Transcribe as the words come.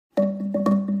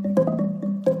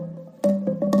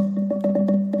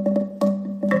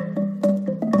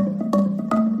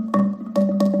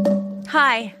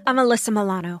Hi, I'm Alyssa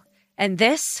Milano, and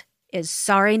this is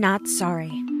Sorry Not Sorry.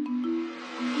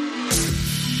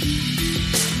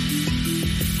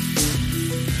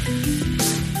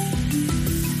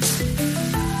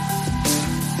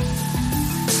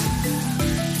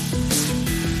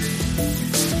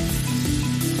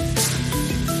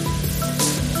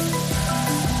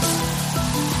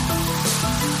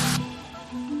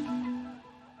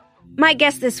 My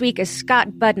guest this week is Scott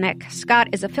Budnick. Scott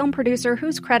is a film producer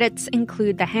whose credits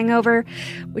include The Hangover,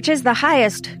 which is the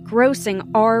highest-grossing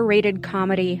R-rated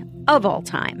comedy of all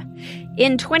time.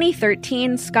 In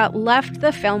 2013, Scott left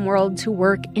the film world to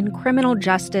work in criminal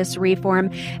justice reform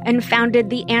and founded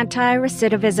the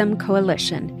Anti-Recidivism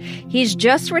Coalition. He's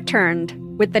just returned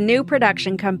with the new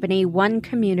production company, One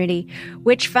Community,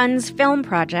 which funds film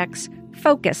projects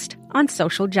focused on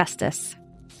social justice.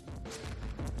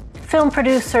 Film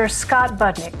producer Scott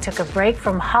Budnick took a break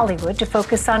from Hollywood to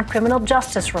focus on criminal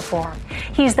justice reform.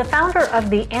 He's the founder of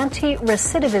the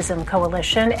Anti-Recidivism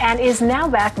Coalition and is now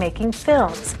back making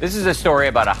films. This is a story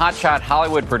about a hotshot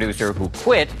Hollywood producer who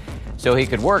quit so he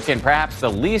could work in perhaps the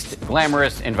least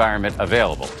glamorous environment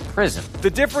available, prison.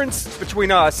 The difference between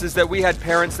us is that we had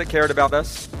parents that cared about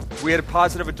us. We had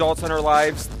positive adults in our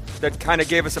lives that kind of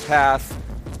gave us a path,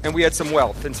 and we had some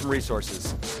wealth and some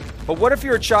resources. But what if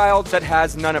you're a child that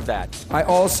has none of that? I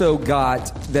also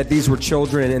got that these were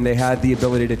children and they had the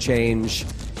ability to change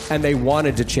and they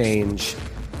wanted to change.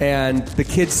 And the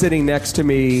kid sitting next to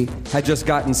me had just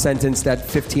gotten sentenced at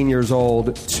 15 years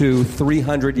old to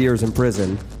 300 years in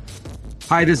prison.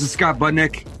 Hi, this is Scott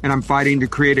Budnick, and I'm fighting to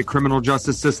create a criminal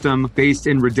justice system based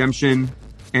in redemption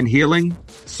and healing.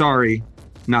 Sorry,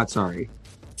 not sorry.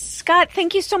 Scott,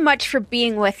 thank you so much for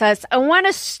being with us. I want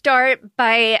to start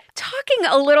by talking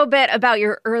a little bit about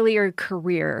your earlier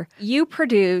career. You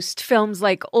produced films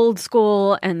like Old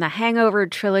School and the Hangover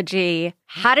trilogy.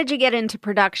 How did you get into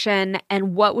production,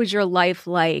 and what was your life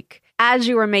like as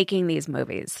you were making these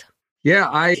movies? Yeah,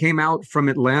 I came out from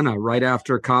Atlanta right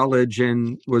after college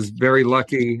and was very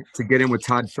lucky to get in with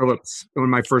Todd Phillips on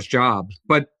my first job.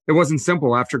 But it wasn't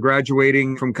simple. After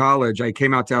graduating from college, I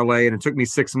came out to LA and it took me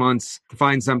 6 months to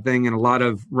find something, and a lot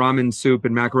of ramen soup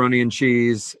and macaroni and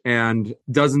cheese and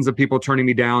dozens of people turning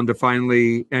me down to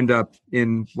finally end up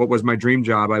in what was my dream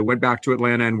job. I went back to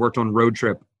Atlanta and worked on Road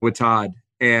Trip with Todd.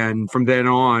 And from then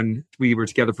on, we were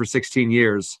together for 16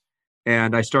 years.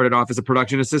 And I started off as a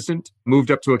production assistant,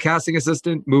 moved up to a casting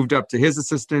assistant, moved up to his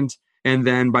assistant. And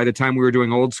then by the time we were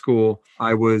doing Old School,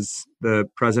 I was the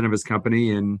president of his company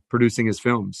and producing his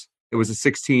films. It was a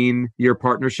 16-year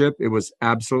partnership. It was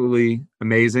absolutely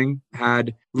amazing.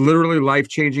 Had literally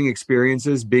life-changing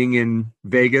experiences being in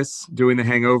Vegas, doing The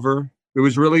Hangover. It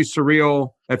was really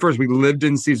surreal. At first, we lived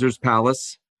in Caesar's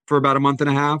Palace for about a month and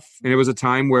a half. And it was a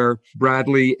time where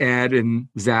Bradley, Ed, and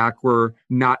Zach were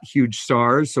not huge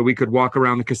stars. So we could walk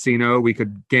around the casino, we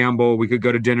could gamble, we could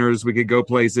go to dinners, we could go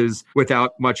places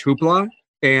without much hoopla.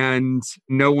 And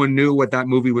no one knew what that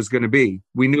movie was going to be.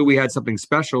 We knew we had something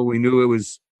special. We knew it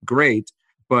was great,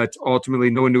 but ultimately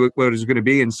no one knew what it was going to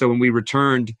be. And so when we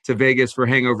returned to Vegas for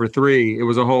Hangover 3, it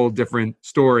was a whole different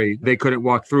story. They couldn't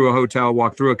walk through a hotel,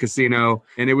 walk through a casino.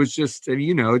 And it was just,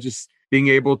 just being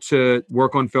able to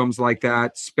work on films like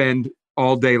that, spend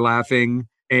all day laughing.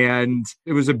 And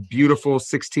it was a beautiful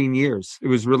 16 years. It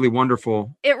was really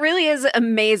wonderful. It really is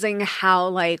amazing how,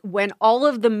 when all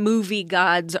of the movie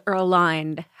gods are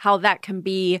aligned, how that can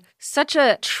be such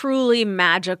a truly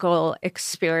magical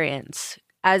experience.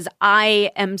 As I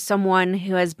am someone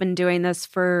who has been doing this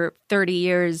for 30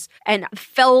 years and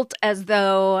felt as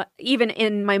though even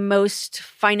in my most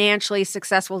financially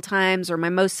successful times or my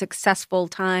most successful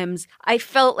times, I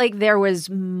felt like there was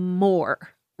more,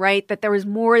 right? That there was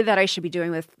more that I should be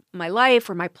doing with my life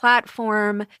or my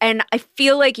platform. And I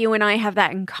feel like you and I have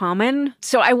that in common.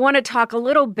 So I want to talk a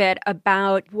little bit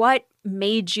about what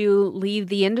made you leave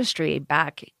the industry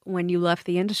back when you left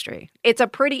the industry. It's a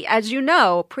pretty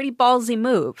ballsy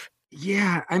move.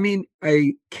 Yeah.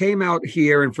 I came out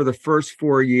here, and for the first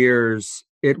 4 years,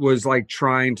 it was like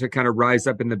trying to kind of rise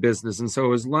up in the business. And so it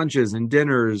was lunches and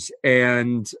dinners,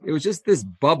 and it was just this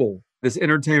bubble, this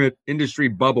entertainment industry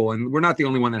bubble. And we're not the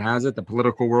only one that has it. The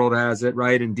political world has it,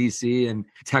 right? And DC and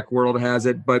tech world has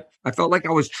it. But I felt like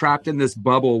I was trapped in this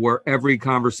bubble where every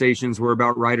conversations were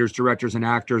about writers, directors, and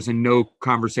actors, and no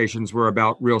conversations were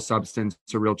about real substance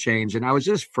or real change. And I was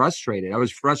just frustrated. I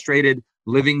was frustrated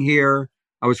living here.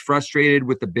 I was frustrated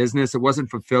with the business. It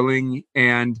wasn't fulfilling.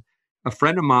 And a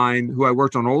friend of mine who I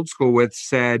worked on Old School with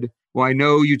said, well, I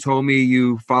know you told me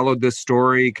you followed this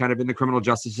story kind of in the criminal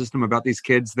justice system about these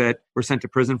kids that were sent to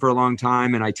prison for a long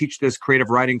time. And I teach this creative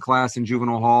writing class in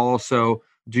juvenile hall. So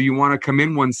do you want to come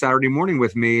in one Saturday morning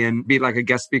with me and be like a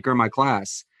guest speaker in my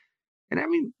class? And I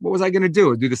mean, what was I going to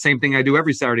do? Do the same thing I do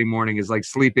every Saturday morning, is like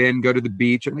sleep in, go to the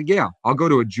beach. I'm like, yeah, I'll go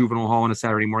to a juvenile hall on a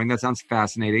Saturday morning. That sounds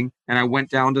fascinating. And I went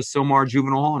down to Sylmar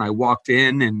Juvenile Hall and I walked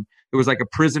in, and it was like a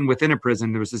prison within a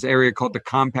prison. There was this area called the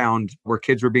compound where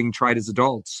kids were being tried as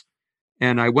adults.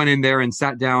 And I went in there and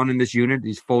sat down in this unit,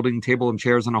 these folding table and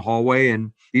chairs in a hallway.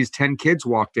 And these 10 kids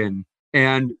walked in,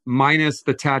 and minus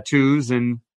the tattoos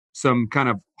and some kind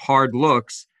of hard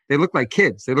looks, they looked like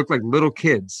kids. They looked like little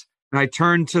kids. And I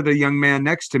turned to the young man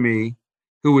next to me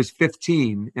who was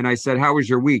 15, and I said, how was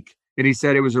your week? And he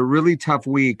said, it was a really tough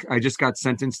week. I just got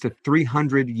sentenced to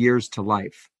 300 years to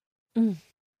life. And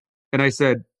I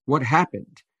said, what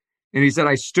happened? And he said,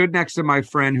 I stood next to my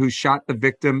friend who shot the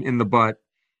victim in the butt.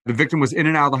 The victim was in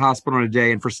and out of the hospital in a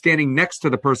day. And for standing next to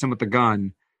the person with the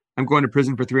gun, I'm going to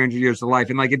prison for 300 years to life.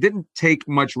 And like, it didn't take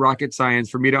much rocket science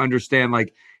for me to understand,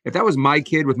 like, if that was my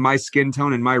kid with my skin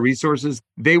tone and my resources,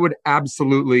 they would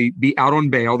absolutely be out on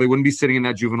bail. They wouldn't be sitting in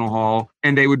that juvenile hall,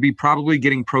 and they would be probably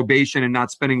getting probation and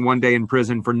not spending one day in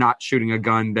prison for not shooting a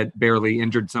gun that barely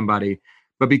injured somebody.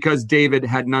 But because David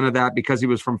had none of that, because he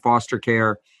was from foster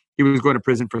care, he was going to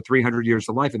prison for 300 years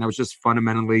to life. And that was just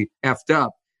fundamentally effed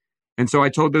up. And so I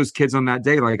told those kids on that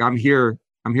day, like, I'm here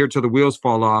till the wheels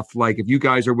fall off. Like, if you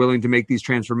guys are willing to make these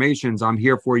transformations, I'm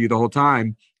here for you the whole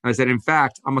time. And I said, in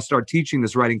fact, I'm going to start teaching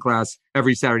this writing class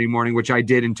every Saturday morning, which I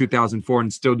did in 2004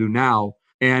 and still do now.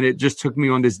 And it just took me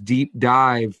on this deep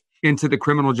dive into the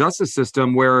criminal justice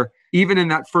system, where even in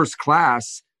that first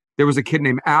class, there was a kid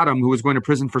named Adam who was going to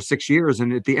prison for 6 years.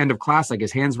 And at the end of class, like,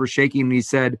 his hands were shaking. And he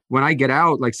said, when I get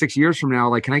out, like 6 years from now,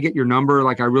 like, can I get your number?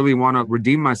 Like, I really want to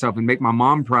redeem myself and make my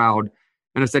mom proud.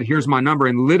 And I said, here's my number.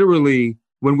 And literally,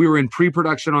 when we were in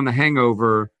pre-production on The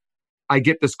Hangover, I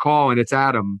get this call and it's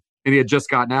Adam, and he had just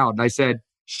gotten out. And I said,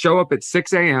 show up at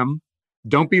 6 a.m.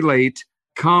 Don't be late.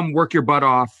 Come work your butt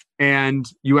off, and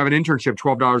you have an internship,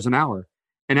 $12 an hour.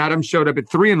 And Adam showed up at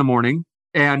 3 a.m.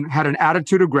 and had an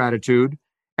attitude of gratitude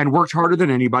and worked harder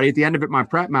than anybody. At the end of it, my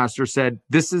prep master said,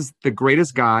 this is the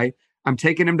greatest guy. I'm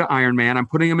taking him to Ironman. I'm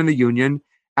putting him in the union.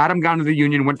 Adam got into the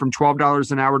union, went from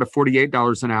 $12 an hour to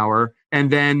 $48 an hour.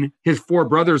 And then his 4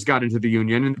 brothers got into the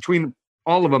union. And between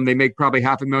all of them, they make probably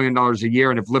 $500,000 a year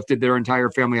and have lifted their entire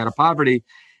family out of poverty.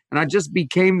 And I just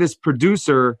became this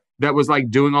producer that was like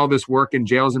doing all this work in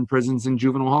jails and prisons and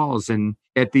juvenile halls. And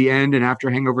at the end, and after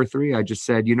Hangover 3, I just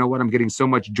said, you know what? I'm getting so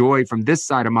much joy from this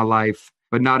side of my life,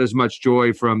 but not as much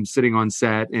joy from sitting on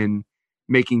set and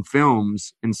making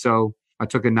films. And so I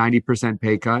took a 90%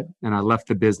 pay cut, and I left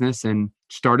the business and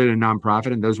started a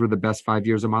nonprofit. And those were the best 5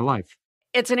 years of my life.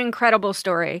 It's an incredible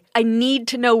story. I need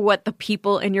to know what the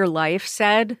people in your life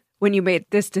said when you made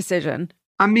this decision.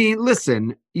 I mean,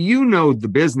 listen, you know the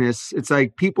business. It's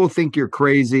like, people think you're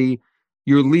crazy.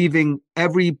 You're leaving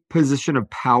every position of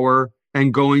power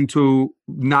and going to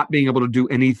not being able to do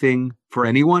anything for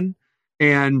anyone,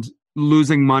 and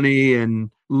losing money and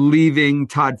leaving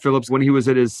Todd Phillips when he was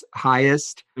at his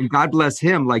highest. And God bless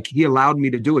him. Like, he allowed me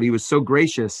to do it. He was so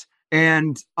gracious.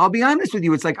 And I'll be honest with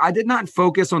you, it's like, I did not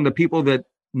focus on the people that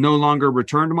no longer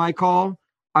returned my call.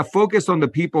 I focused on the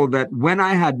people that when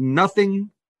I had nothing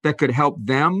that could help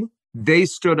them, they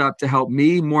stood up to help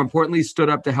me. More importantly, stood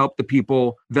up to help the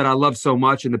people that I love so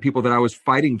much and the people that I was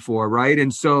fighting for, right?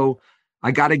 And so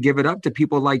I got to give it up to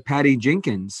people like Patty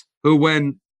Jenkins, who,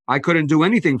 when I couldn't do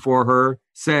anything for her,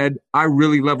 said, I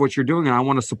really love what you're doing, and I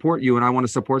want to support you, and I want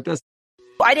to support this.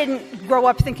 I didn't grow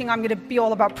up thinking I'm going to be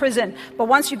all about prison, but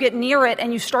once you get near it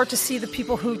and you start to see the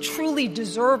people who truly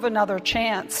deserve another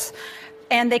chance,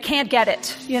 and they can't get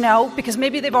it, because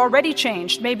maybe they've already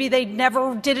changed. Maybe they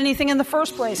never did anything in the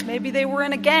first place. Maybe they were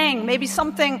in a gang. Maybe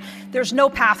something, there's no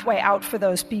pathway out for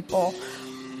those people.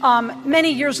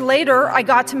 Many years later, I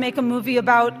got to make a movie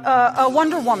about a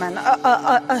Wonder Woman,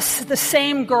 the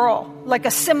same girl, like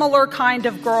a similar kind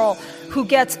of girl who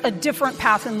gets a different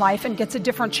path in life and gets a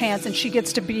different chance, and she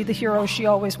gets to be the hero she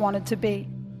always wanted to be.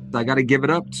 I got to give it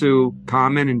up to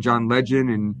Common and John Legend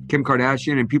and Kim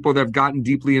Kardashian and people that have gotten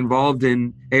deeply involved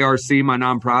in ARC, my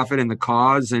nonprofit, and the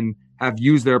cause, and have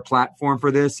used their platform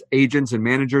for this. Agents and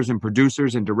managers and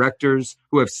producers and directors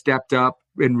who have stepped up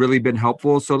and really been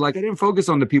helpful. So like, I didn't focus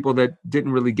on the people that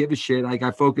didn't really give a shit. Like,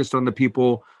 I focused on the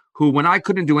people who, when I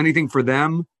couldn't do anything for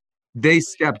them, they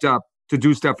stepped up to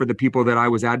do stuff for the people that I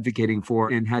was advocating for,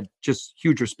 and had just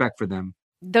huge respect for them.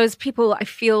 Those people, I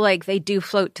feel like they do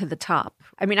float to the top.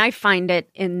 I mean, I find it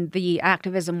in the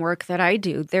activism work that I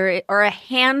do. There are a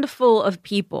handful of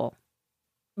people,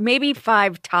 maybe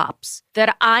 5 tops,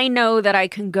 that I know that I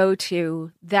can go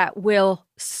to that will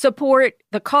support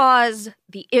the cause,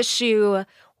 the issue,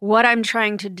 what I'm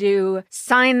trying to do,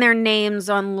 sign their names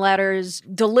on letters,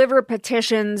 deliver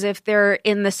petitions if they're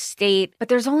in the state. But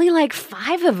there's only like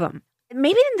 5 of them.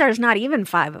 Maybe there's not even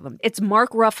 5 of them. It's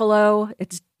Mark Ruffalo.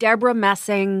 It's Deborah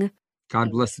Messing.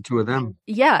 God bless the 2 of them.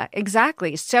 Yeah,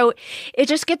 exactly. So it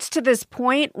just gets to this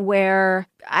point where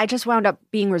I just wound up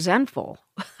being resentful,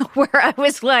 where I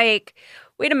was like,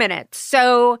 wait a minute.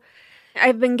 So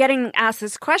I've been getting asked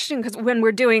this question because when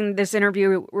we're doing this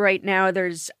interview right now,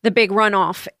 there's the big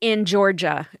runoff in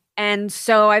Georgia. And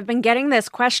so I've been getting this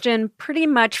question pretty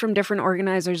much from different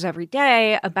organizers every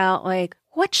day about like,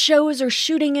 what shows are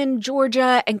shooting in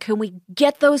Georgia and can we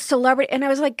get those celebrities? And I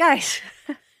was like, guys,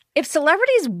 if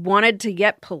celebrities wanted to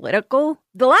get political,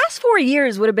 the last 4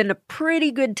 years would have been a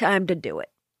pretty good time to do it.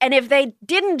 And if they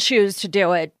didn't choose to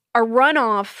do it, a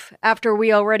runoff after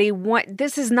we already won,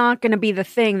 this is not going to be the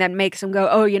thing that makes them go,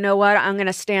 oh, you know what? I'm going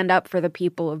to stand up for the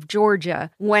people of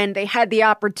Georgia, when they had the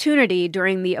opportunity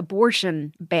during the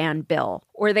abortion ban bill,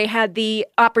 or they had the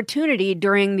opportunity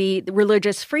during the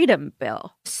religious freedom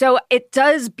bill. So it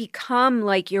does become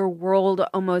like your world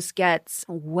almost gets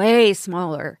way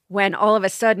smaller when all of a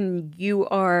sudden you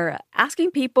are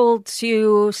asking people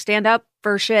to stand up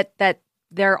for shit that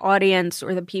their audience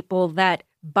or the people that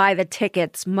buy the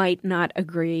tickets might not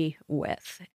agree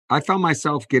with. I found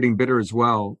myself getting bitter as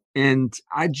well. And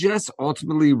I just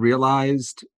ultimately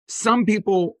realized some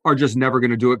people are just never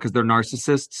going to do it because they're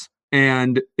narcissists.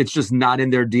 And it's just not in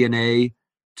their DNA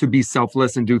to be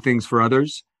selfless and do things for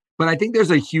others. But I think there's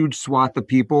a huge swath of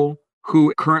people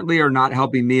who currently are not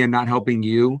helping me and not helping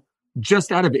you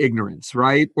just out of ignorance,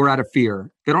 right? Or out of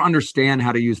fear. They don't understand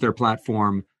how to use their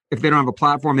platform. If they don't have a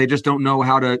platform, they just don't know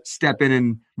how to step in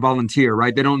and volunteer,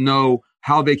 right? They don't know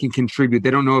how they can contribute.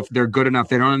 They don't know if they're good enough.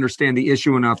 They don't understand the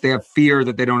issue enough. They have fear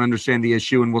that they don't understand the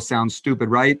issue and will sound stupid,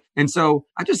 right? And so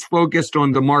I just focused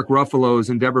on the Mark Ruffalos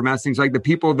and Deborah Messings, like the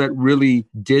people that really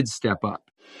did step up.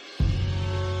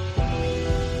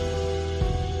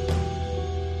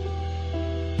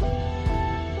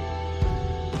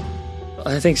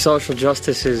 I think social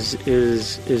justice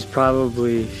is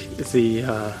probably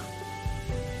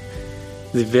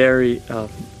the very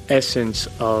essence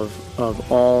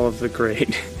of all of the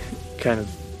great kind of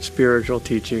spiritual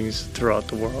teachings throughout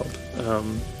the world.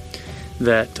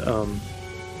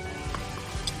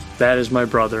 That is my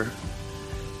brother,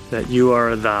 that you are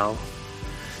a thou,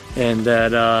 and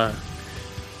that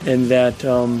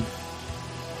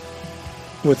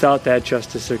without that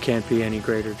justice, there can't be any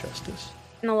greater justice.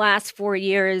 In the last 4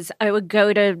 years, I would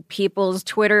go to people's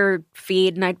Twitter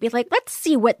feed and I'd be like, let's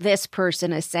see what this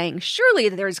person is saying. Surely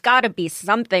there's got to be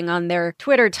something on their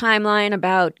Twitter timeline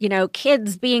about,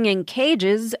 kids being in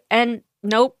cages. And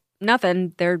nope,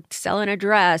 nothing. They're selling a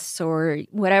dress or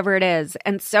whatever it is.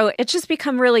 And so it's just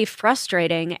become really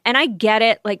frustrating. And I get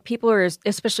it. Like, people are,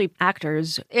 especially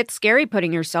actors, it's scary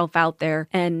putting yourself out there,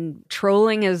 and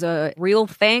trolling is a real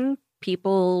thing.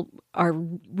 People are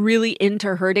really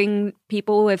into hurting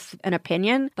people with an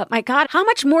opinion. But my God, how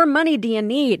much more money do you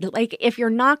need? Like, if you're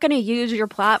not going to use your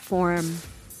platform.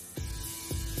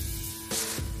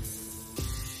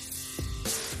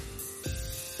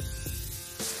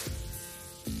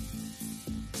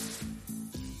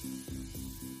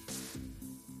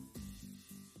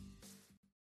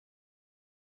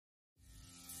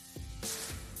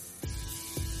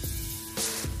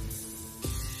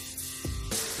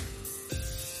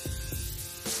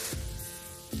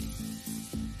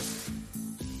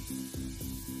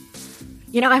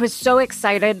 I was so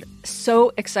excited,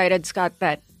 Scott,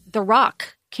 that The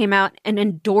Rock came out and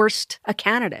endorsed a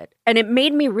candidate. And it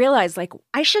made me realize, like,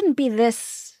 I shouldn't be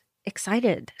this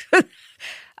excited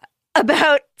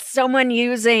about someone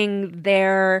using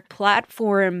their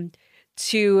platform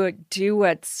to do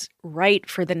what's right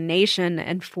for the nation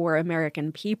and for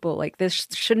American people. Like, this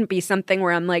shouldn't be something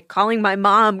where I'm like calling my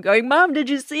mom going, Mom, did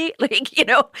you see?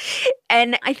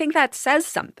 And I think that says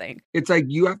something. It's like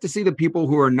you have to see the people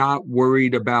who are not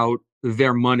worried about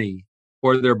their money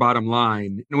or their bottom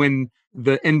line. When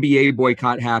the NBA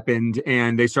boycott happened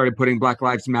and they started putting Black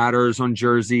Lives Matters on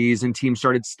jerseys and teams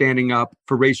started standing up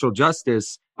for racial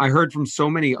justice, I heard from so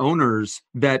many owners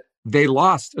that they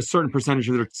lost a certain percentage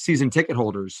of their season ticket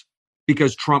holders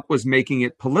because Trump was making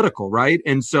it political, right?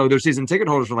 And so their season ticket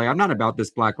holders were like, I'm not about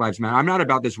this Black Lives Matter. I'm not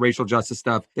about this racial justice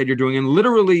stuff that you're doing. And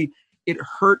literally, it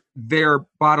hurt their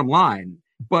bottom line.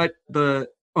 But the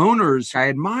owners I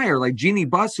admire, like Jeannie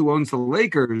Buss, who owns the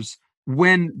Lakers,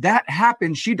 when that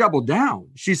happened, she doubled down.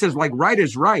 She says, like, right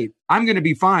is right. I'm going to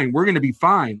be fine. We're going to be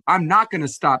fine. I'm not going to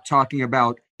stop talking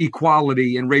about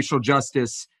equality and racial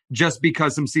justice just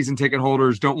because some season ticket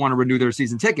holders don't want to renew their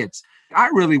season tickets. I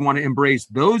really want to embrace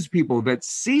those people that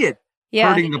see it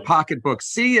hurting the pocketbook,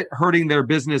 see it hurting their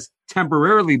business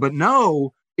temporarily, but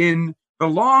no, in the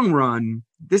long run,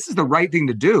 this is the right thing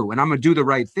to do, and I'm going to do the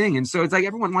right thing. And so it's like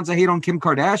everyone wants to hate on Kim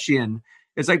Kardashian.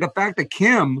 It's like the fact that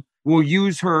Kim will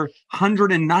use her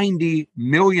 190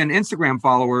 million Instagram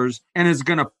followers and is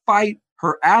going to fight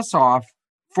her ass off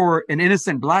for an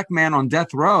innocent black man on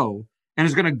death row and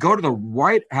is going to go to the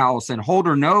White House and hold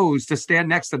her nose to stand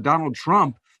next to Donald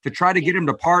Trump to try to get him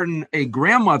to pardon a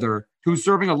grandmother who's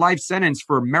serving a life sentence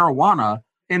for marijuana.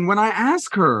 And when I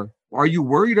ask her, are you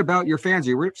worried about your fans?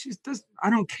 She says, I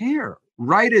don't care.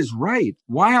 Right is right.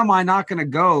 Why am I not going to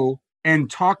go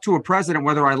and talk to a president,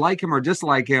 whether I like him or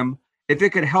dislike him, if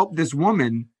it could help this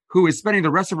woman who is spending the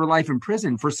rest of her life in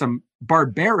prison for some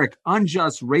barbaric,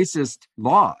 unjust, racist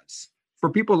laws? For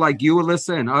people like you,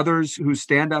 Alyssa, and others who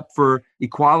stand up for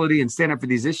equality and stand up for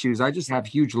these issues, I just have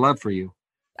huge love for you.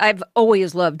 I've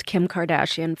always loved Kim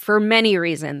Kardashian for many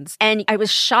reasons. And I was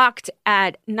shocked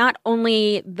at not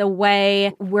only the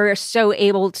way we're so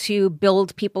able to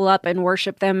build people up and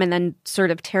worship them and then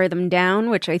sort of tear them down,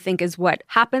 which I think is what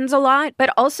happens a lot,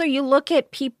 but also you look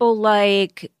at people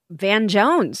like Van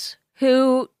Jones,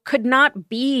 who could not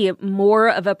be more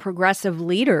of a progressive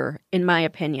leader, in my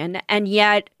opinion, and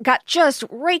yet got just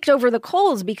raked over the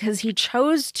coals because he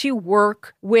chose to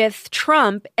work with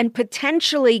Trump and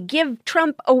potentially give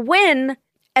Trump a win,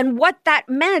 and what that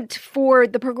meant for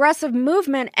the progressive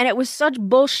movement. And it was such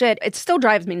bullshit. It still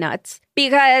drives me nuts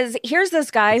because here's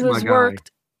this guy who's worked,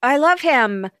 I love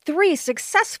him, 3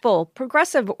 successful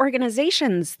progressive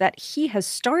organizations that he has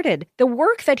started. The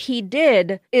work that he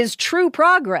did is true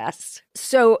progress.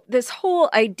 So this whole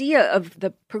idea of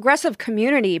the progressive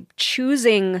community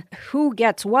choosing who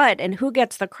gets what and who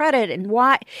gets the credit and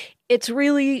why, it's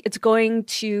going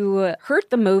to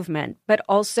hurt the movement, but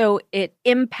also it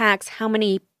impacts how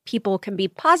many people can be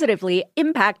positively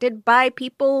impacted by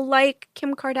people like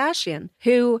Kim Kardashian,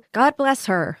 who, God bless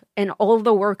her, and all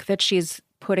the work that she's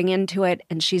putting into it,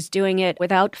 and she's doing it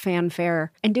without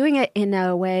fanfare and doing it in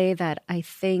a way that I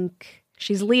think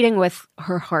she's leading with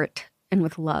her heart and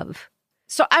with love.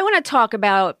 So I want to talk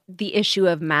about the issue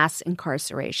of mass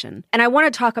incarceration, and I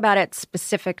want to talk about it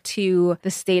specific to the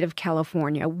state of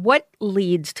California. What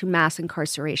leads to mass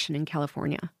incarceration in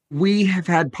California? We have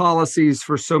had policies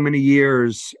for so many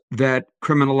years that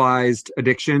criminalized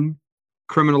addiction,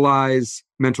 criminalize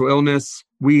mental illness.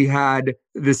 We had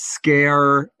this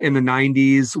scare in the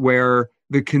 90s where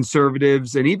the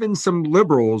conservatives and even some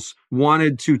liberals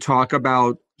wanted to talk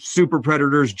about super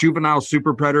predators, juvenile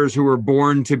super predators who were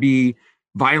born to be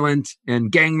violent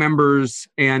and gang members.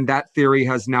 And that theory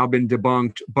has now been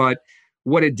debunked. But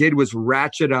what it did was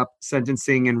ratchet up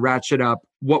sentencing and ratchet up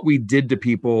what we did to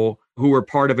people who were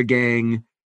part of a gang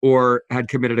or had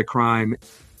committed a crime.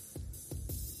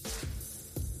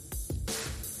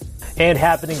 And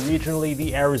happening regionally,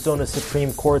 the Arizona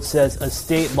Supreme Court says a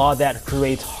state law that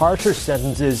creates harsher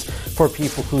sentences for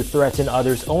people who threaten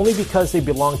others only because they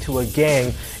belong to a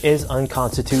gang is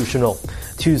unconstitutional.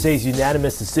 Tuesday's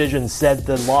unanimous decision said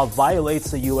the law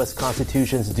violates the U.S.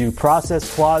 Constitution's due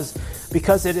process clause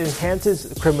because it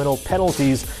enhances criminal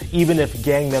penalties even if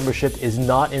gang membership is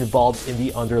not involved in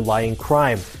the underlying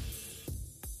crime.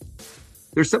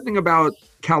 There's something about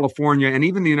California and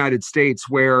even the United States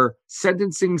where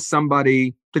sentencing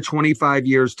somebody to 25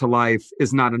 years to life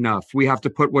is not enough. We have to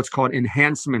put what's called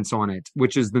enhancements on it,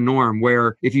 which is the norm,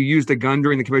 where if you used a gun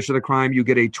during the commission of the crime, you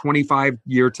get a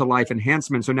 25-year to life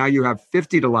enhancement. So now you have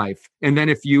 50 to life. And then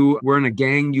if you were in a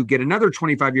gang, you get another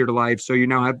 25-year to life. So you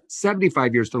now have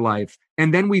 75 years to life.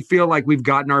 And then we feel like we've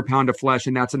gotten our pound of flesh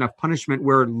and that's enough punishment,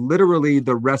 where literally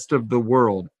the rest of the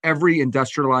world, every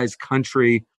industrialized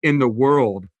country in the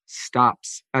world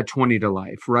stops at 20 to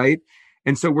life, right?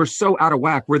 And so we're so out of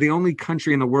whack. We're the only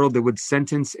country in the world that would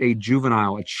sentence a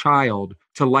juvenile, a child,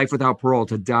 to life without parole,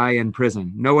 to die in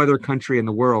prison. No other country in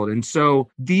the world. And so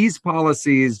these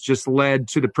policies just led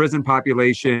to the prison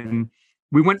population.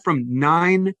 We went from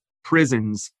 9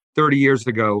 prisons 30 years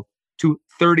ago to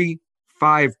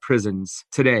 35 prisons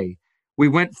today. We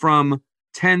went from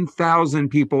 10,000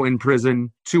 people in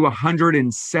prison to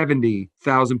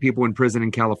 170,000 people in prison in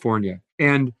California.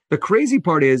 And the crazy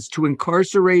part is, to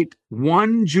incarcerate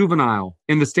one juvenile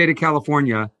in the state of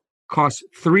California costs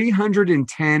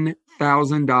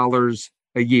 $310,000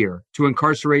 a year to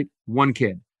incarcerate one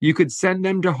kid. You could send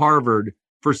them to Harvard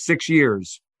for 6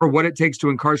 years for what it takes to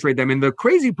incarcerate them. And the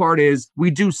crazy part is,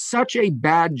 we do such a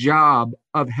bad job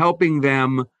of helping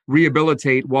them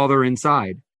rehabilitate while they're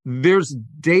inside. There's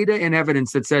data and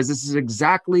evidence that says this is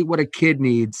exactly what a kid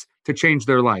needs to change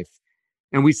their life.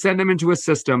 And we send them into a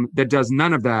system that does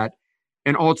none of that.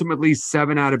 And ultimately,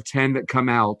 7 out of 10 that come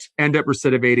out end up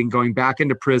recidivating, going back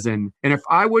into prison. And if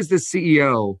I was the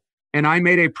CEO and I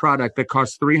made a product that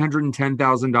cost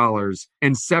 $310,000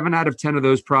 and 7 out of 10 of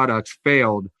those products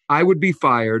failed, I would be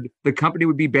fired. The company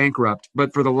would be bankrupt.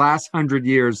 But for the last 100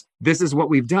 years, this is what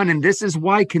we've done. And this is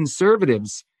why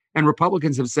conservatives and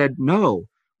Republicans have said, no,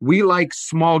 we like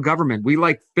small government. We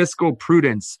like fiscal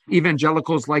prudence.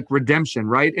 Evangelicals like redemption,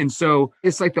 right? And so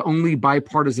it's like the only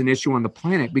bipartisan issue on the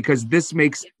planet because this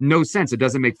makes no sense. It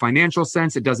doesn't make financial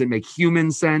sense. It doesn't make human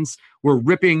sense. We're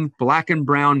ripping black and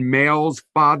brown males,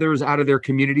 fathers out of their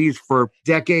communities for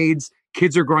decades.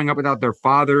 Kids are growing up without their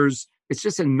fathers. It's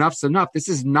just enough's enough. This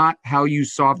is not how you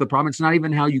solve the problem. It's not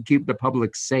even how you keep the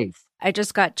public safe. I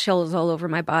just got chills all over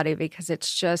my body because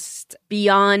it's just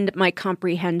beyond my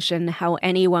comprehension how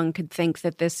anyone could think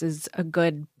that this is a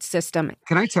good system.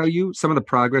 Can I tell you some of the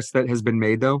progress that has been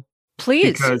made, though?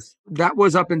 Please. Because that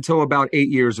was up until about 8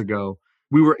 years ago.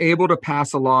 We were able to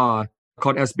pass a law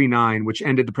called SB 9, which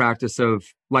ended the practice of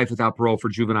life without parole for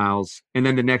juveniles. And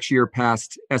then the next year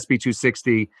passed SB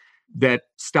 260 that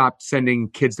stopped sending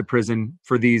kids to prison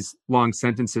for these long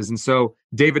sentences. And so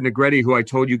David Negretti, who I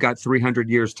told you got 300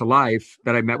 years to life,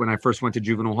 that I met when I first went to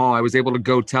juvenile hall, I was able to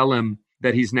go tell him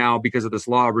that he's now, because of this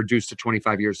law, reduced to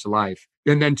 25 years to life.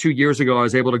 And then 2 years ago, I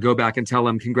was able to go back and tell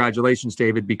him, congratulations,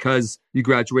 David, because you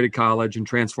graduated college and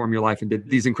transformed your life and did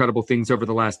these incredible things over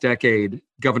the last decade.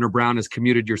 Governor Brown has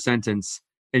commuted your sentence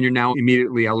and you're now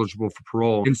immediately eligible for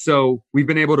parole. And so we've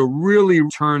been able to really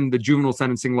turn the juvenile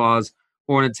sentencing laws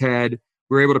on its head.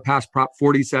 We were able to pass Prop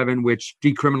 47, which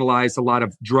decriminalized a lot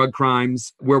of drug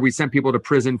crimes, where we sent people to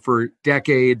prison for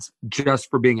decades just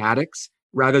for being addicts,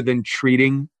 rather than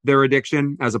treating their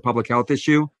addiction as a public health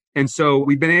issue. And so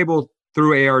we've been able,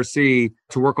 through ARC, to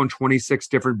work on 26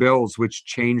 different bills, which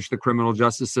changed the criminal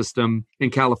justice system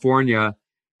in California.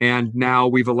 And now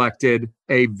we've elected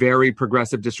a very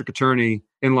progressive district attorney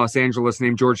in Los Angeles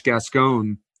named George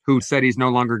Gascon, who said he's no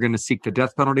longer going to seek the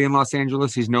death penalty in Los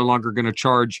Angeles. He's no longer going to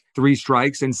charge 3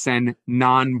 strikes and send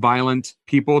non-violent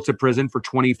people to prison for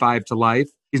 25 to life.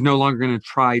 He's no longer going to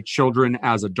try children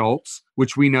as adults,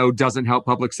 which we know doesn't help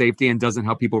public safety and doesn't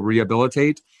help people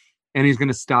rehabilitate. And he's going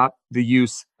to stop the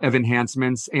use of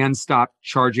enhancements and stop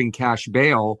charging cash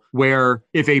bail, where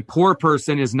if a poor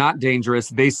person is not dangerous,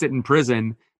 they sit in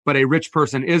prison, but a rich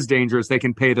person is dangerous, they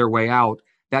can pay their way out.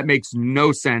 That makes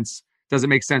no sense. Doesn't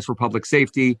make sense for public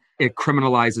safety. It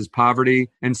criminalizes poverty.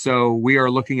 And so we are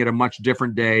looking at a much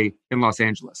different day in Los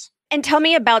Angeles. And tell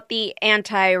me about the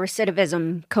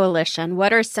Anti-Recidivism Coalition.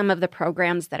 What are some of the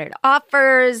programs that it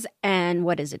offers and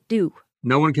what does it do?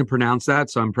 No one can pronounce that,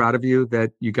 so I'm proud of you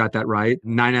that you got that right.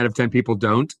 9 out of 10 people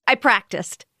don't. I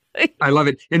practiced. I love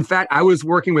it. In fact, I was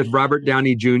working with Robert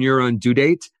Downey Jr. on Due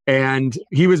Date, and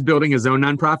he was building his own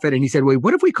nonprofit. And he said, wait,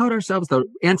 what if we called ourselves the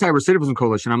Anti-Recidivism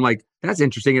Coalition? I'm like, that's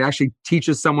interesting. It actually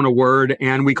teaches someone a word.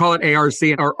 And we call it ARC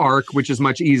or ARC, which is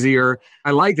much easier.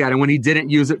 I like that. And when he didn't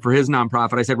use it for his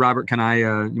nonprofit, I said, Robert, can I,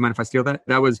 you mind if I steal that?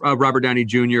 That was Robert Downey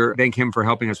Jr. Thank him for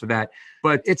helping us with that.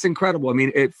 But it's incredible. I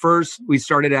mean, at first, we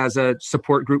started as a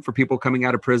support group for people coming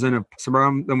out of prison,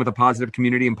 surround them with a positive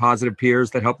community and positive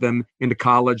peers that help them into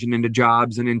college and into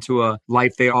jobs and into a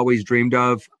life they always dreamed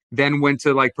of. Then went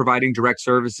to providing direct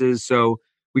services. So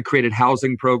we created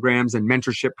housing programs and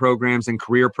mentorship programs and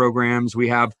career programs. We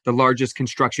have the largest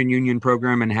construction union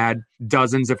program and had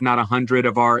dozens, if not 100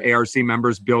 of our ARC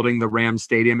members building the Rams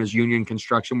Stadium as union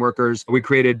construction workers. We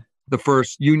created the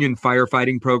first union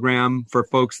firefighting program for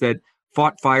folks that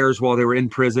fought fires while they were in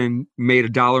prison, made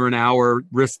 $1 an hour,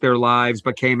 risked their lives,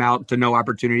 but came out to no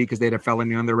opportunity because they had a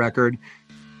felony on their record.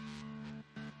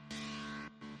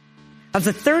 Of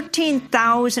the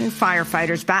 13,000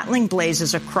 firefighters battling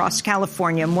blazes across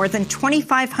California, more than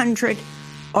 2,500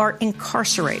 are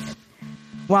incarcerated.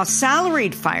 While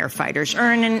salaried firefighters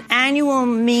earn an annual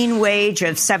mean wage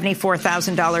of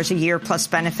 $74,000 a year plus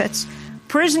benefits,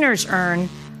 prisoners earn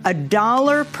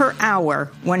 $1 per hour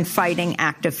when fighting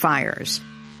active fires.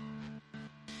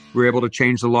 We were able to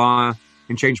change the law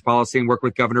and change policy and work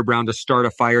with Governor Brown to start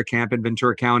a fire camp in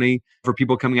Ventura County for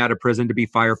people coming out of prison to be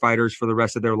firefighters for the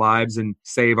rest of their lives and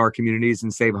save our communities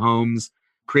and save homes.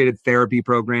 Created therapy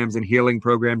programs and healing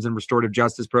programs and restorative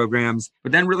justice programs,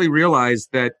 but then really realized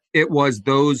that it was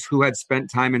those who had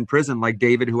spent time in prison, like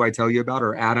David, who I tell you about,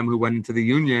 or Adam, who went into the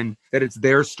union, that it's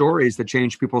their stories that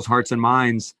change people's hearts and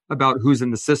minds about who's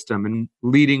in the system, and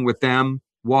leading with them,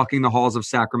 walking the halls of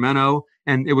Sacramento.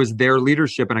 And it was their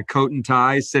leadership in a coat and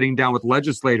tie, sitting down with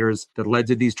legislators, that led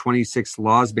to these 26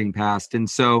 laws being passed. And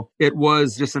so it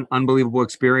was just an unbelievable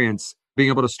experience. being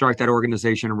able to start that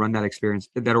organization and run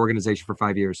that organization for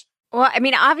 5 years. Well, I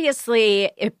mean,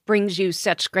 obviously, it brings you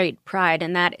such great pride,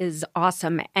 and that is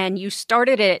awesome. And you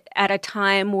started it at a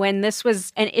time when this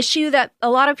was an issue that a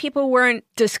lot of people weren't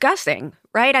discussing,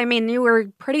 right? I mean, you were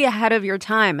pretty ahead of your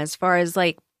time as far as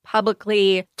like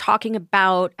publicly talking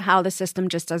about how the system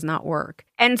just does not work.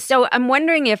 And so I'm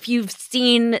wondering if you've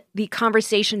seen the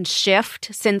conversation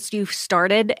shift since you've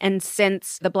started and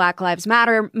since the Black Lives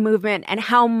Matter movement, and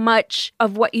how much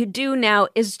of what you do now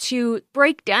is to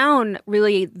break down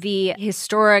really the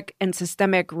historic and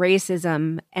systemic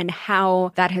racism and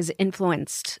how that has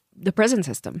influenced the prison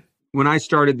system. When I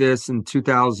started this in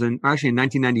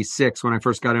 1996, when I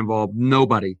first got involved,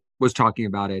 nobody was talking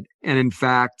about it. And in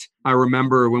fact, I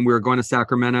remember when we were going to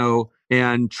Sacramento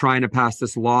and trying to pass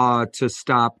this law to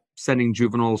stop sending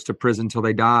juveniles to prison till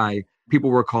they die,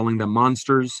 people were calling them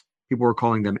monsters. People were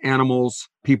calling them animals.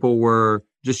 People were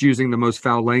just using the most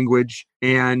foul language.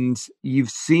 And you've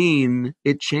seen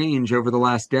it change over the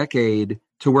last decade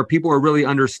to where people are really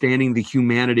understanding the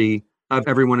humanity of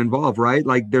everyone involved, right?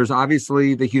 Like there's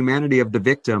obviously the humanity of the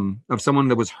victim, of someone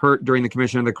that was hurt during the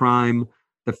commission of the crime,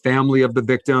 the family of the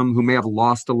victim who may have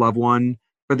lost a loved one.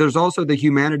 But there's also the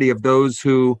humanity of those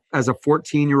who, as a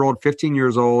 14-year-old, 15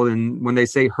 years old, and when they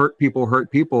say hurt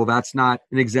people, that's not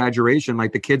an exaggeration.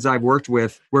 Like the kids I've worked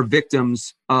with were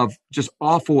victims of just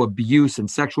awful abuse and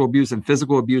sexual abuse and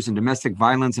physical abuse and domestic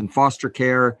violence and foster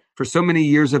care for so many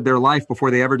years of their life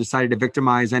before they ever decided to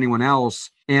victimize anyone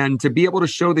else. And to be able to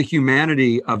show the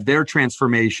humanity of their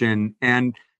transformation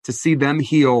and to see them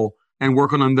heal and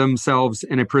work on themselves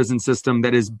in a prison system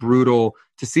that is brutal,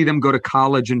 to see them go to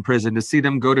college in prison, to see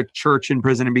them go to church in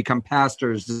prison and become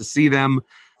pastors, to see them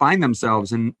find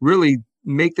themselves and really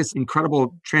make this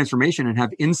incredible transformation and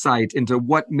have insight into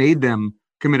what made them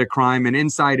commit a crime and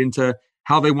insight into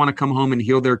how they want to come home and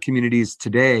heal their communities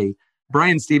today.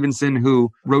 Bryan Stevenson,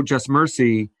 who wrote Just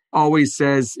Mercy, always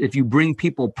says, if you bring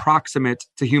people proximate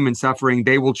to human suffering,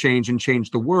 they will change and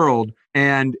change the world.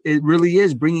 And it really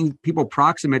is bringing people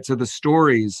proximate to the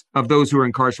stories of those who are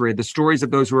incarcerated, the stories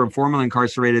of those who are informally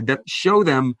incarcerated that show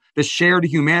them the shared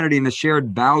humanity and the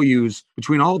shared values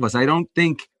between all of us. I don't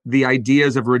think the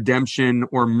ideas of redemption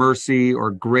or mercy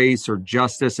or grace or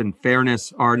justice and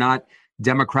fairness are not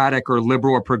democratic or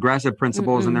liberal or progressive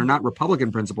principles, and they're not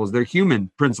Republican principles. They're human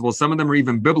principles. Some of them are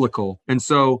even biblical. And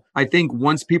so I think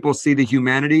once people see the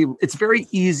humanity, it's very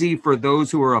easy for those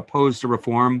who are opposed to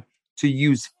reform to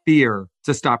use fear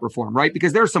to stop reform, right?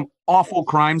 Because there are some awful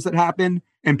crimes that happen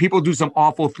and people do some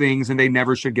awful things and they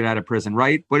never should get out of prison,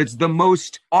 right? But it's the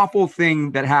most awful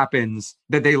thing that happens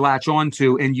that they latch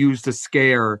onto and use to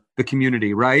scare the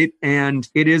community, right? And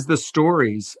it is the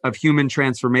stories of human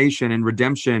transformation and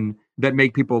redemption that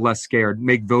make people less scared,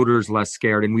 make voters less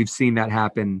scared. And we've seen that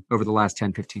happen over the last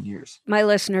 10, 15 years. My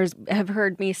listeners have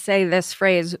heard me say this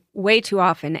phrase way too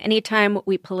often. Anytime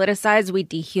we politicize, we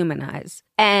dehumanize.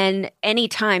 And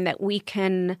anytime that we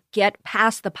can get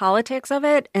past the politics of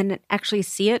it and actually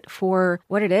see it for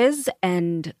what it is,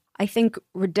 and I think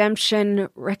redemption,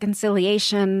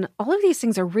 reconciliation, all of these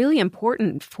things are really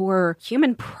important for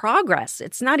human progress.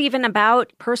 It's not even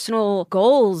about personal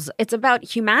goals. It's about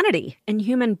humanity and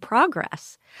human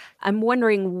progress. I'm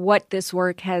wondering what this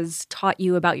work has taught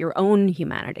you about your own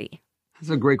humanity.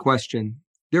 That's a great question.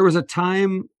 There was a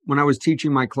time when I was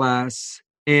teaching my class,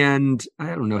 and I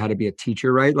don't know how to be a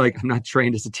teacher, right? Like I'm not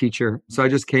trained as a teacher. So I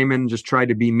just came in and just tried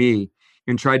to be me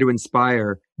and tried to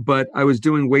inspire. But I was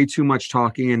doing way too much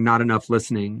talking and not enough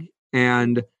listening.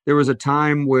 And there was a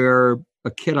time where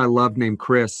a kid I loved named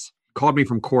Chris called me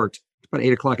from court about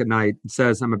 8:00 at night and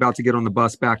says, I'm about to get on the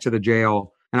bus back to the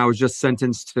jail. And I was just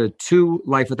sentenced to 2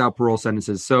 life without parole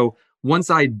sentences. So once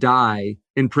I die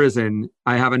in prison,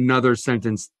 I have another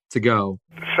sentence to go.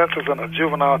 The sentencing a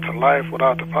juvenile to life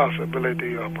without the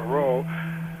possibility of parole,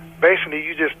 basically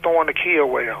you just throwing the key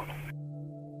away on them.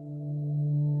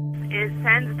 It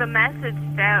sends the message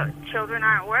that children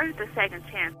aren't worth a second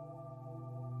chance.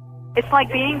 It's like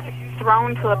being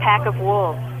thrown to a pack of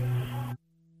wolves.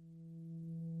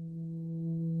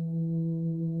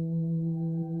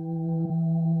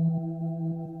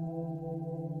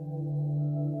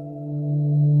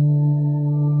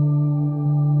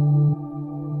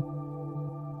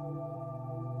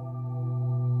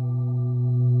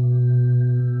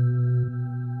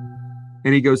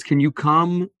 And he goes, can you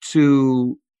come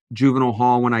to juvenile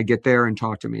hall when I get there and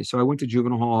talk to me? So I went to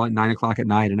juvenile hall at 9:00 at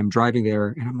night, and I'm driving there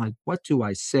and I'm like, what do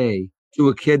I say to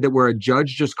a kid that where a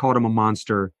judge just called him a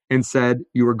monster and said,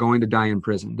 you were going to die in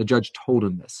prison? The judge told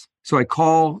him this. So I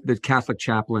call the Catholic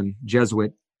chaplain,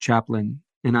 Jesuit chaplain,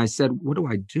 and I said, what do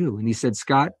I do? And he said,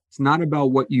 Scott, it's not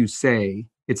about what you say.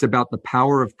 It's about the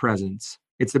power of presence.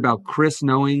 It's about Chris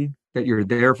knowing that you're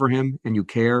there for him and you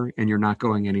care and you're not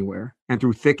going anywhere. And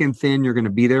through thick and thin, you're going to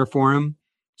be there for him.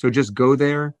 So just go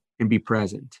there and be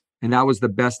present. And that was the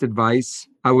best advice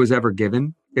I was ever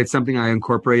given. It's something I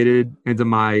incorporated into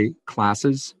my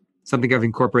classes, something I've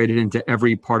incorporated into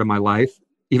every part of my life,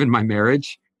 even my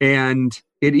marriage. And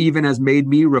it even has made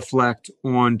me reflect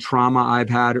on trauma I've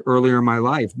had earlier in my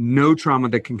life. No trauma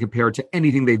that can compare to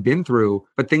anything they've been through,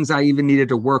 but things I even needed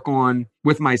to work on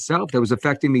with myself that was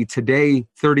affecting me today,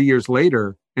 30 years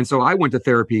later. And so I went to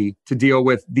therapy to deal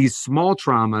with these small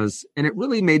traumas. And it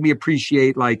really made me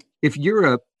appreciate, like, if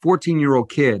you're a 14-year-old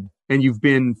kid and you've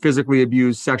been physically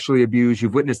abused, sexually abused,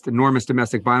 you've witnessed enormous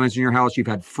domestic violence in your house, you've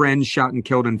had friends shot and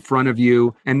killed in front of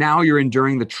you, and now you're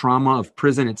enduring the trauma of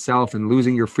prison itself and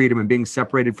losing your freedom and being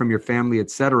separated from your family,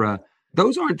 etc.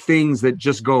 Those aren't things that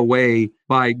just go away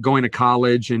by going to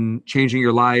college and changing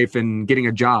your life and getting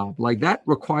a job. Like, that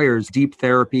requires deep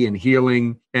therapy and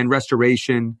healing and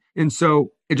restoration. And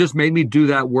so it just made me do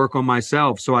that work on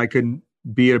myself so I could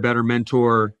be a better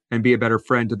mentor and be a better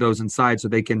friend to those inside so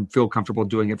they can feel comfortable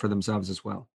doing it for themselves as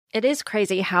well. It is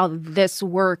crazy how this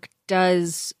work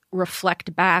does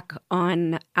reflect back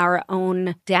on our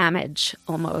own damage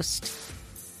almost.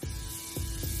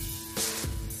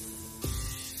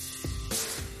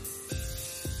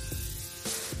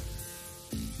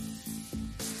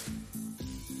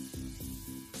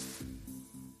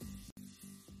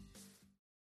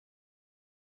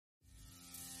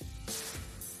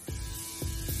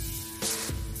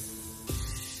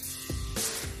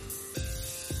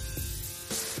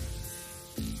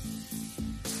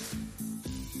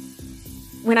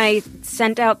 When I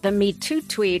sent out the Me Too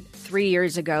tweet 3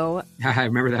 years ago. I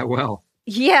remember that well.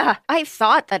 Yeah, I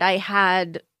thought that I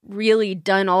had really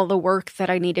done all the work that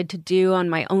I needed to do on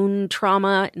my own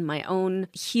trauma and my own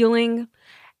healing.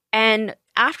 And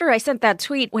after I sent that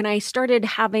tweet, when I started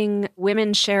having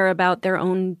women share about their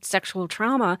own sexual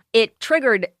trauma, it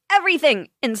triggered everything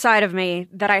inside of me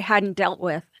that I hadn't dealt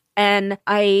with. And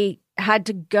I had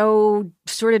to go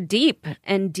sort of deep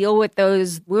and deal with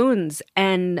those wounds.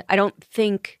 And I don't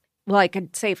think, well, I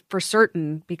could say for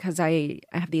certain because I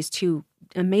have these two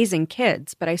amazing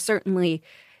kids, but I certainly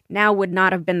now would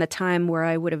not have been the time where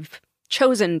I would have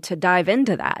chosen to dive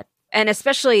into that. And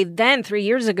especially then, 3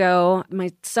 years ago,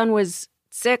 my son was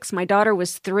 6, my daughter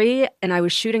was 3, and I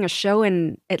was shooting a show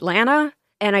in Atlanta.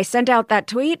 And I sent out that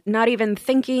tweet, not even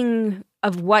thinking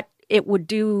of what it would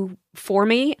do for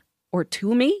me or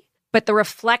to me. But the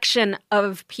reflection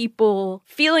of people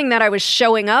feeling that I was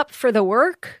showing up for the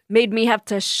work made me have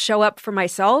to show up for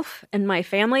myself and my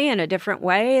family in a different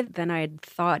way than I had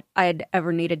thought I'd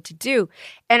ever needed to do.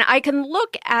 And I can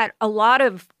look at a lot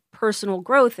of personal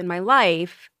growth in my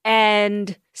life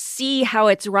and see how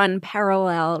it's run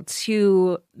parallel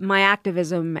to my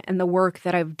activism and the work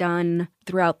that I've done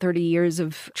throughout 30 years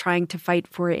of trying to fight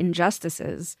for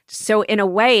injustices. So in a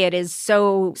way, it is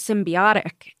so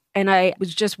symbiotic. And I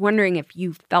was just wondering if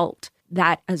you felt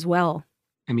that as well.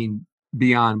 I mean,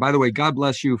 beyond. By the way, God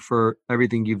bless you for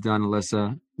everything you've done,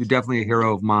 Alyssa. You're definitely a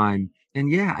hero of mine.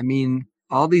 And yeah, I mean,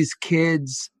 all these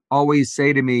kids always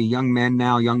say to me, young men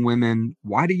now, young women,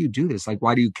 why do you do this? Like,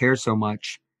 why do you care so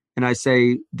much? And I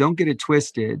say, don't get it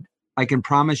twisted. I can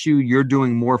promise you, you're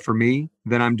doing more for me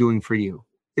than I'm doing for you.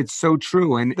 It's so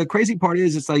true. And the crazy part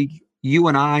is, it's like you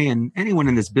and I and anyone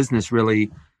in this business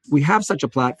really, we have such a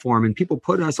platform and people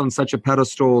put us on such a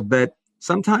pedestal that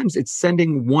sometimes it's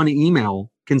sending one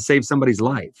email can save somebody's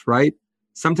life, right?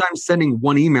 Sometimes sending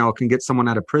one email can get someone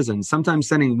out of prison. Sometimes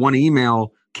sending one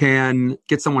email can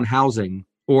get someone housing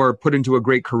or put into a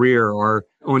great career or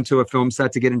onto a film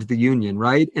set to get into the union,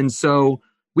 right? And so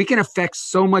we can affect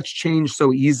so much change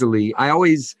so easily. I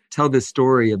always tell this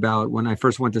story about when I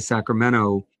first went to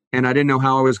Sacramento and I didn't know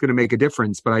how I was going to make a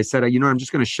difference, but I said, you know, I'm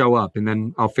just going to show up and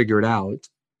then I'll figure it out.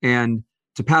 And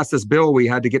to pass this bill, we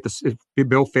had to get the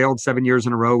bill failed 7 years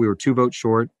in a row. We were 2 votes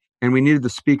short and we needed the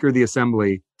Speaker of the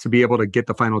Assembly to be able to get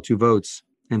the final 2 votes.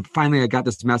 And finally, I got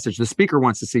this message. The Speaker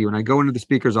wants to see you. And I go into the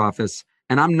Speaker's office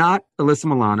and I'm not Alyssa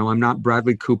Milano. I'm not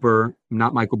Bradley Cooper. I'm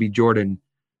not Michael B. Jordan.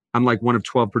 I'm like one of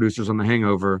 12 producers on The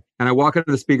Hangover. And I walk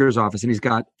into the Speaker's office and he's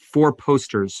got 4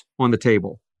 posters on the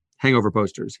table, Hangover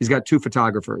posters. He's got 2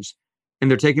 photographers. And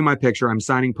they're taking my picture. I'm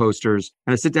signing posters.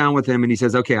 And I sit down with him and he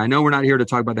says, okay, I know we're not here to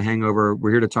talk about The Hangover.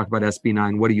 We're here to talk about SB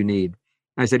 9. What do you need?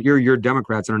 And I said, you're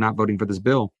Democrats and are not voting for this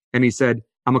bill. And he said,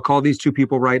 I'm going to call these 2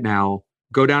 people right now,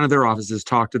 go down to their offices,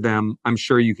 talk to them. I'm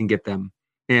sure you can get them.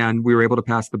 And we were able to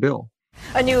pass the bill.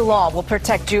 A new law will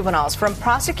protect juveniles from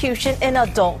prosecution in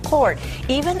adult court,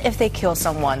 even if they kill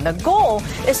someone. The goal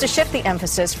is to shift the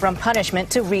emphasis from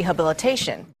punishment to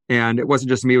rehabilitation. And it wasn't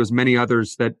just me, it was many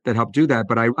others that helped do that.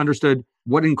 But I understood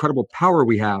what incredible power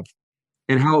we have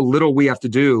and how little we have to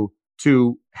do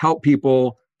to help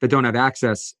people that don't have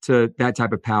access to that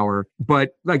type of power.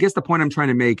 But I guess the point I'm trying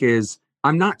to make is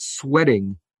I'm not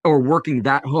sweating or working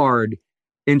that hard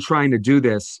in trying to do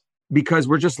this because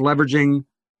we're just leveraging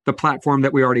the platform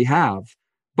that we already have.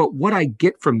 But what I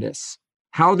get from this,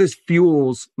 how this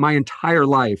fuels my entire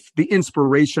life, the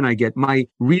inspiration I get, my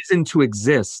reason to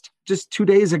exist. Just 2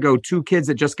 days ago, 2 kids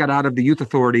that just got out of the youth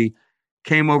authority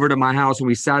came over to my house and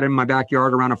we sat in my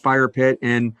backyard around a fire pit,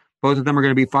 and both of them are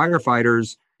going to be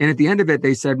firefighters. And at the end of it,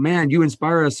 they said, "Man, you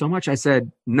inspire us so much." I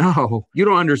said, "No, you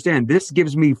don't understand. This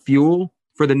gives me fuel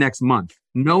for the next month.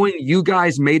 Knowing you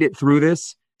guys made it through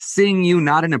this, seeing you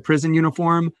not in a prison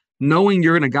uniform, knowing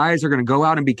guys are going to go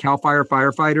out and be CAL FIRE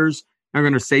firefighters, are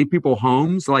going to save people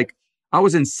homes." Like, I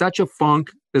was in such a funk.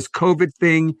 This COVID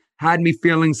thing had me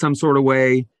feeling some sort of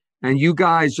way. And you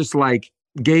guys just like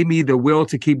gave me the will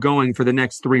to keep going for the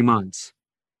next 3 months.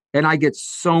 And I get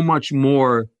so much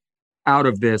more out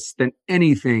of this than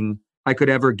anything I could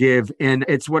ever give. And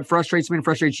it's what frustrates me and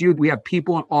frustrates you. We have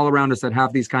people all around us that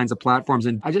have these kinds of platforms.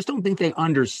 And I just don't think they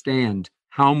understand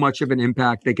how much of an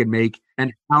impact they can make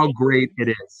and how great it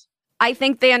is. I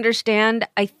think they understand.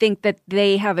 I think that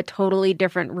they have a totally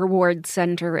different reward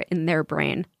center in their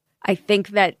brain. I think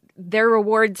that their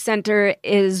reward center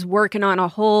is working on a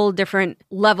whole different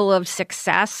level of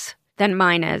success than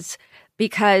mine is,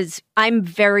 because I'm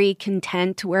very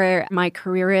content where my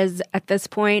career is at this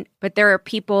point. But there are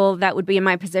people that would be in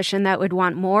my position that would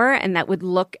want more and that would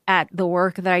look at the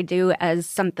work that I do as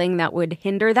something that would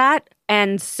hinder that.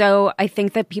 And so I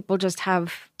think that people just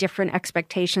have different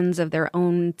expectations of their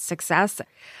own success.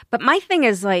 But my thing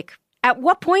is, like, at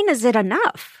what point is it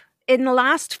enough? In the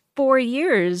last 4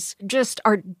 years, just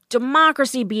our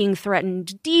democracy being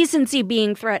threatened, decency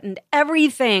being threatened,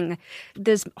 everything,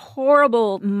 this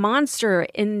horrible monster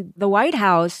in the White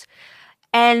House,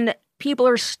 and people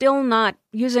are still not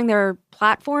using their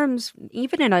platforms,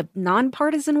 even in a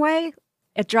nonpartisan way.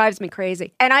 It drives me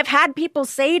crazy. And I've had people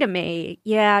say to me,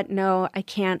 "Yeah, no, I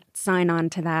can't sign on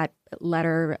to that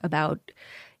letter about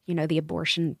the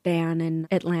abortion ban in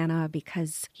Atlanta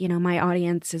because, my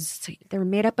audience they're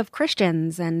made up of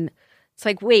Christians." And it's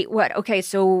like, wait, what? Okay,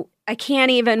 so I can't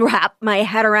even wrap my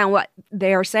head around what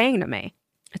they are saying to me.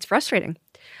 It's frustrating.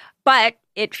 But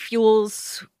it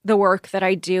fuels the work that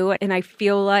I do. And I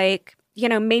feel like,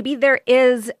 maybe there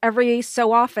is every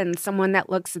so often someone that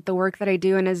looks at the work that I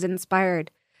do and is inspired.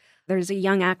 There's a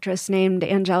young actress named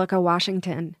Angelica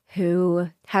Washington who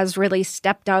has really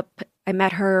stepped up. I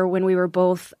met her when we were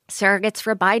both surrogates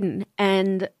for Biden.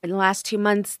 And in the last 2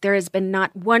 months, there has been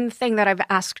not one thing that I've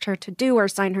asked her to do or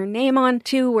sign her name on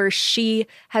to where she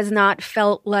has not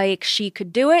felt like she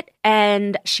could do it.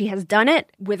 And she has done it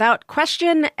without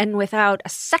question and without a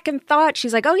second thought.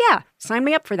 She's like, "Oh yeah, sign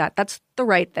me up for that. That's the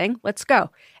right thing. Let's go."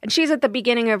 And she's at the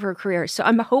beginning of her career. So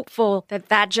I'm hopeful that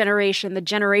that generation, the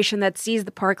generation that sees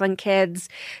the Parkland kids,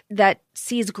 that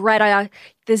sees Greta,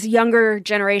 this younger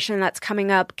generation that's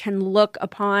coming up, can look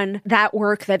upon that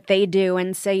work that they do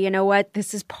and say, "You know what?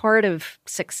 This is part of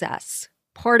success.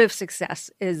 Part of success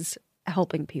is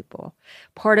helping people.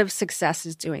 Part of success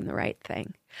is doing the right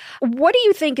thing." What do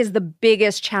you think is the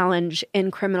biggest challenge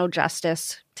in criminal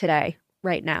justice today,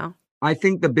 right now? I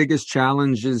think the biggest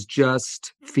challenge is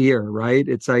just fear, right?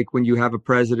 It's like when you have a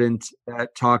president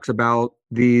that talks about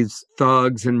these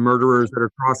thugs and murderers that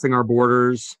are crossing our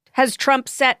borders. Has Trump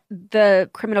set the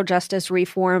criminal justice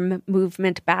reform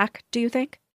movement back, do you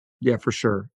think? Yeah, for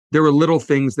sure. There were little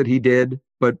things that he did,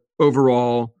 but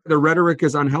overall, the rhetoric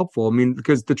is unhelpful. I mean,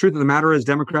 because the truth of the matter is,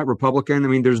 Democrat,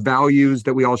 Republican, there's values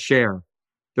that we all share.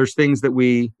 There's things that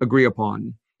we agree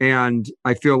upon. And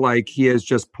I feel like he has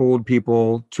just pulled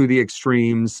people to the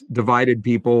extremes, divided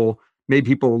people, made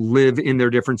people live in their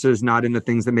differences, not in the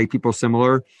things that make people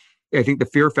similar. I think the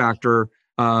fear factor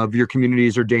of your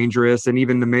communities are dangerous, and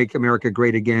even the Make America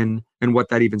Great Again and what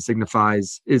that even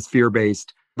signifies is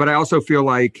fear-based. But I also feel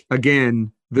like,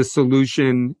 again, the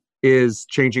solution is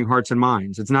changing hearts and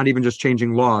minds. It's not even just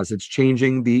changing laws. It's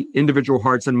changing the individual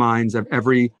hearts and minds of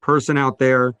every person out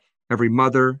there, every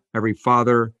mother, every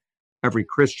father, every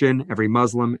Christian, every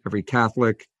Muslim, every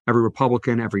Catholic, every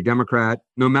Republican, every Democrat.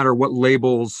 No matter what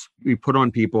labels we put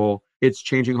on people, it's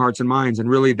changing hearts and minds. And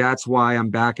really, that's why I'm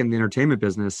back in the entertainment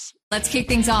business. Let's kick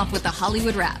things off with the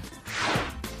Hollywood Wrap.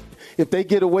 If they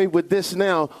get away with this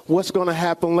now, what's going to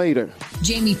happen later?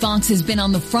 Jamie Foxx has been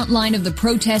on the front line of the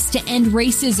protests to end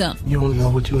racism. You don't know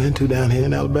what you're into down here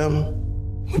in Alabama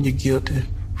when you're guilty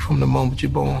from the moment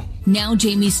you're born. Now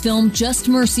Jamie's film, Just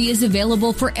Mercy, is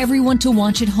available for everyone to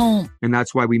watch at home. And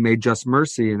that's why we made Just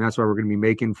Mercy. And that's why we're going to be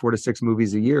making 4 to 6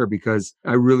 movies a year, because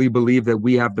I really believe that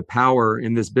we have the power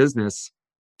in this business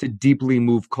to deeply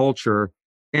move culture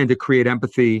and to create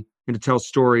empathy and to tell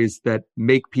stories that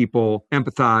make people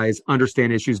empathize,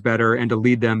 understand issues better, and to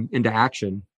lead them into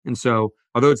action. And so,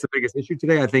 although it's the biggest issue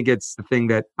today, I think it's the thing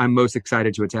that I'm most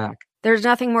excited to attack. There's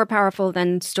nothing more powerful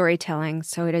than storytelling,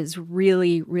 so it is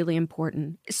really, really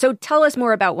important. So tell us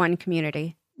more about One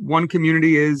Community. One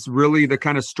Community is really the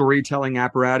kind of storytelling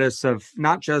apparatus of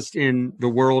not just in the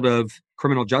world of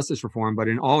criminal justice reform, but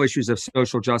in all issues of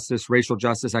social justice, racial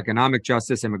justice, economic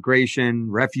justice,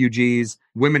 immigration, refugees,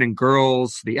 women and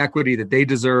girls, the equity that they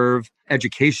deserve,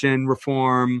 education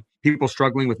reform, people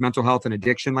struggling with mental health and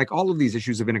addiction, like all of these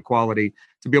issues of inequality,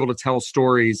 to be able to tell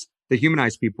stories that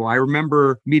humanize people. I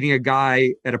remember meeting a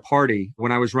guy at a party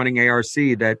when I was running ARC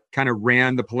that kind of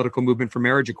ran the political movement for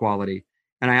marriage equality.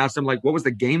 And I asked him, like, what was the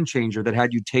game changer that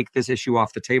had you take this issue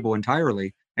off the table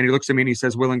entirely? And he looks at me and he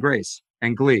says, Will and Grace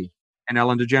and Glee and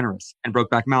Ellen DeGeneres and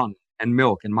Brokeback Mountain and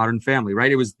Milk and Modern Family,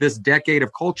 right? It was this decade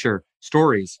of culture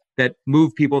stories that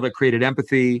moved people, that created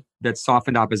empathy, that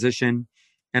softened opposition.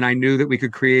 And I knew that we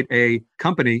could create a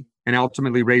company and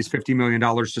ultimately raise $50 million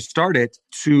to start it,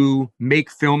 to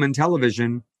make film and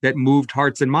television that moved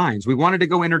hearts and minds. We wanted to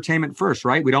go entertainment first,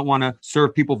 right? We don't want to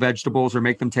serve people vegetables or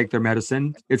make them take their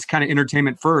medicine. It's kind of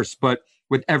entertainment first. But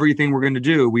with everything we're going to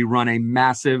do, we run a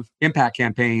massive impact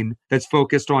campaign that's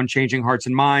focused on changing hearts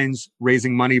and minds,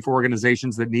 raising money for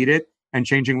organizations that need it, and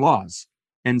changing laws.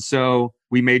 And so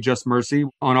we made Just Mercy.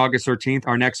 On August 13th,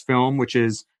 our next film, which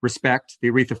is Respect, the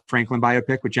Aretha Franklin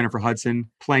biopic with Jennifer Hudson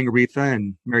playing Aretha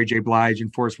and Mary J. Blige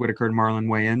and Forrest Whitaker and Marlon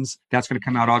Wayans. That's going to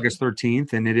come out August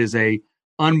 13th. And it is a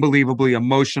unbelievably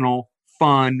emotional,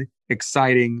 fun,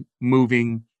 exciting,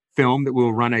 moving film that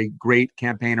we'll run a great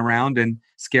campaign around and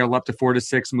scale up to 4 to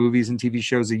 6 movies and TV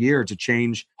shows a year to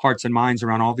change hearts and minds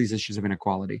around all these issues of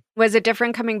inequality. Was it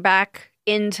different coming back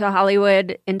into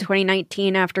Hollywood in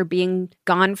 2019 after being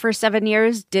gone for 7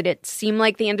 years? Did it seem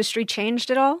like the industry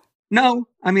changed at all? No.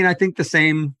 I mean, I think the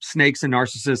same snakes and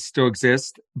narcissists still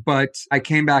exist, but I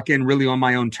came back in really on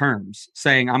my own terms,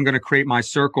 saying I'm going to create my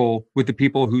circle with the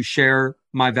people who share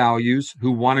my values,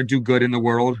 who want to do good in the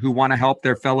world, who want to help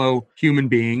their fellow human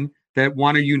being, that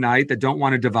want to unite, that don't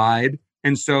want to divide.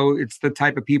 And so it's the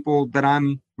type of people that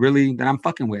I'm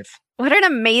fucking with. What an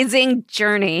amazing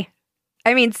journey.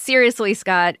 I mean, seriously,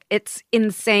 Scott, it's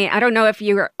insane. I don't know if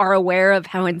you are aware of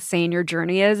how insane your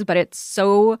journey is, but it's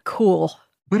so cool.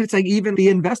 But it's like even the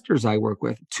investors I work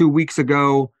with 2 weeks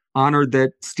ago honored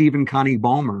that Steve and Connie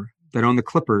Ballmer that own the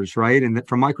Clippers, right? And that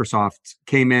from Microsoft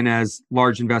came in as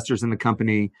large investors in the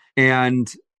company,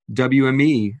 and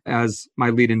WME as my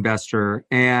lead investor,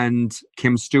 and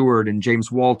Kim Stewart and James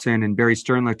Walton and Barry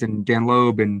Sternlicht and Dan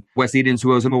Loeb and Wes Edens,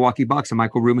 who owns the Milwaukee Bucks, and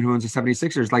Michael Rubin, who owns the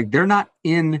 76ers. Like, they're not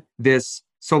in this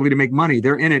solely to make money.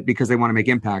 They're in it because they want to make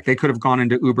impact. They could have gone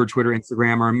into Uber, Twitter,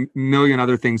 Instagram, or a million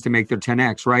other things to make their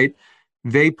 10X, right?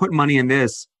 They put money in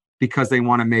this because they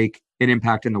want to make an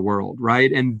impact in the world,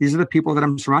 right? And these are the people that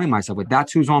I'm surrounding myself with.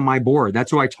 That's who's on my board.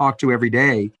 That's who I talk to every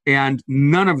day. And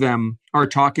none of them are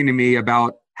talking to me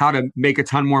about how to make a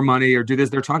ton more money or do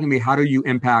this. They're talking to me, how do you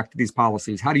impact these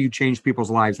policies? How do you change people's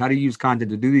lives? How do you use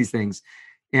content to do these things?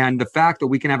 And the fact that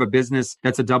we can have a business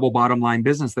that's a double bottom line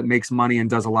business that makes money and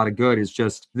does a lot of good is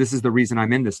just, this is the reason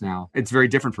I'm in this now. It's very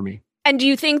different for me. And do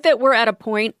you think that we're at a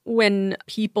point when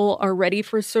people are ready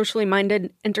for socially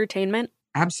minded entertainment?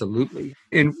 Absolutely.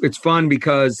 And it's fun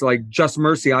because like Just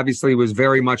Mercy obviously was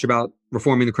very much about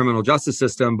reforming the criminal justice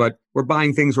system, but we're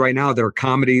buying things right now that are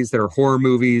comedies, that are horror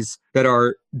movies, that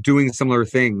are doing similar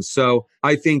things. So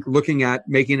I think looking at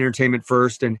making entertainment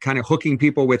first and kind of hooking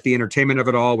people with the entertainment of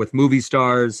it all, with movie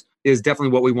stars, is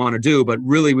definitely what we want to do. But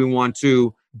really, we want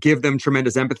to give them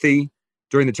tremendous empathy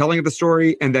during the telling of the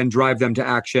story and then drive them to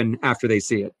action after they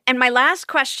see it. And my last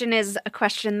question is a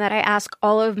question that I ask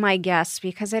all of my guests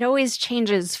because it always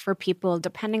changes for people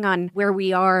depending on where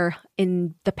we are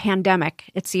in the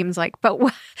pandemic, it seems like. But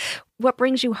what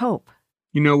brings you hope?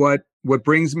 You know what? What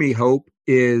brings me hope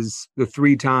is the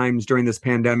 3 times during this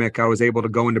pandemic I was able to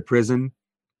go into prison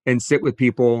and sit with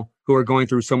people who are going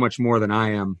through so much more than I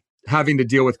am. Having to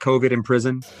deal with COVID in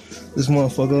prison. This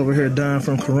motherfucker over here dying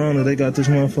from corona. They got this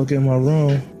motherfucker in my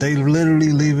room. They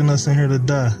literally leaving us in here to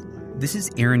die. This is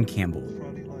Aaron Campbell.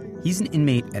 He's an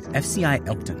inmate at FCI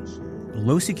Elkton, a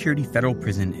low-security federal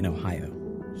prison in Ohio.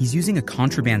 He's using a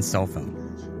contraband cell phone,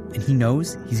 and he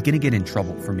knows he's going to get in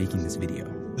trouble for making this video.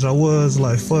 I was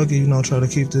like, fuck it, try to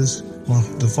keep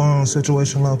the phone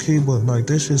situation low-key, but like,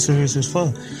 this shit serious as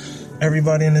fuck.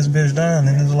 everybody in this bitch dying,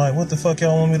 and it's like, what the fuck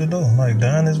y'all want me to do? Like,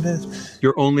 die in this bitch?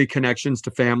 Your only connections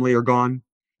to family are gone.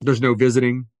 There's no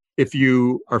visiting. If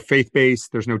you are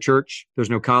faith-based, there's no church, there's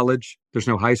no college, there's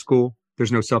no high school,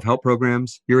 there's no self-help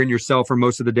programs. You're in your cell for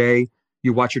most of the day.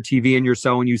 You watch your TV in your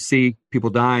cell and you see people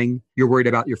dying. You're worried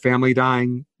about your family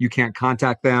dying. You can't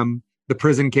contact them. The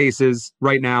prison cases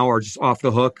right now are just off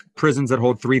the hook. Prisons that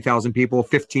hold 3,000 people,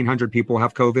 1,500 people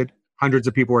have COVID. Hundreds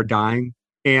of people are dying.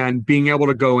 And being able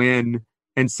to go in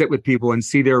and sit with people and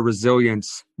see their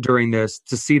resilience during this,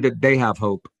 to see that they have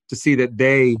hope, to see that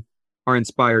they are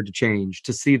inspired to change,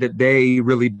 to see that they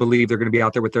really believe they're going to be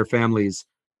out there with their families,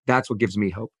 that's what gives me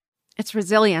hope. It's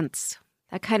resilience,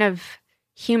 that kind of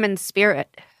human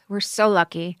spirit. We're so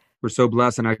lucky. We're so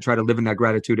blessed, and I try to live in that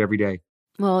gratitude every day.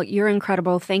 Well, you're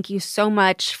incredible. Thank you so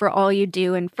much for all you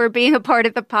do and for being a part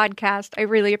of the podcast. I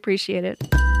really appreciate it.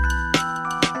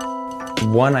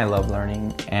 One, I love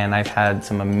learning, and I've had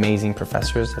some amazing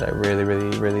professors that I really,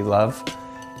 really, really love.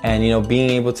 And, you know, being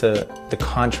able to, the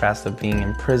contrast of being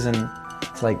in prison,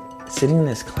 it's like sitting in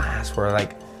this class where,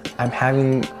 like, I'm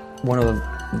having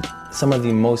some of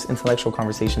the most intellectual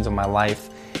conversations of my life,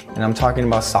 and I'm talking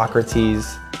about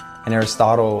Socrates and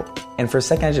Aristotle, and for a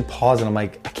second I just pause and I'm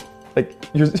like,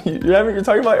 you're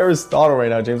talking about Aristotle right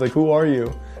now, James. Like, who are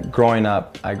you? Growing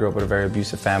up, I grew up with a very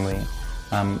abusive family.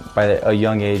 By a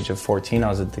young age of 14, I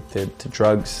was addicted to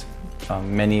drugs,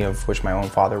 many of which my own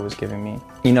father was giving me.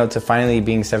 You know, to finally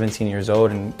being 17 years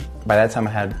old, and by that time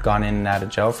I had gone in and out of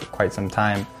jail for quite some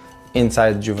time.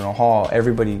 Inside the juvenile hall,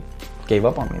 everybody gave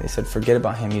up on me. They said, forget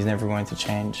about him, he's never going to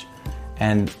change.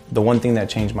 And the one thing that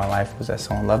changed my life was that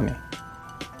someone loved me.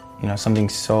 You know, something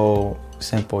so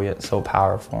simple yet so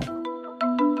powerful.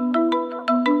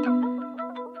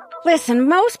 Listen,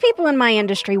 most people in my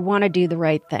industry want to do the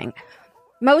right thing.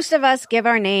 Most of us give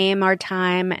our name, our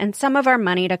time, and some of our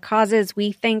money to causes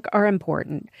we think are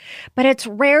important. But it's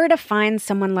rare to find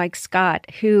someone like Scott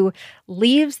who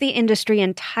leaves the industry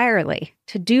entirely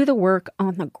to do the work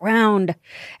on the ground.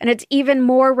 And it's even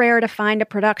more rare to find a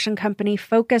production company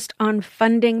focused on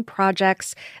funding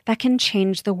projects that can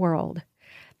change the world.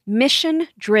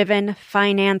 Mission-driven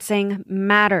financing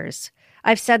matters.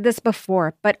 I've said this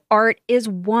before, but art is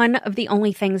one of the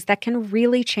only things that can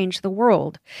really change the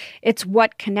world. It's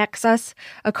what connects us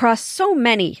across so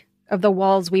many of the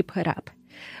walls we put up.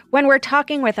 When we're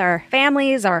talking with our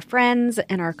families, our friends,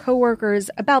 and our coworkers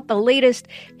about the latest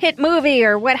hit movie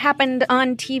or what happened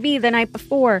on TV the night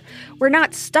before, we're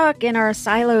not stuck in our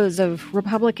silos of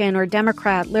Republican or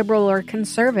Democrat, liberal or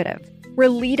conservative. We're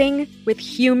leading with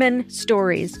human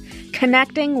stories,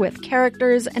 connecting with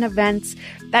characters and events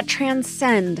that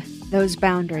transcend those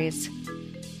boundaries.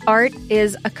 Art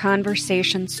is a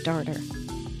conversation starter.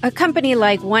 A company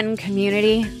like One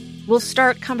Community will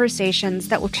start conversations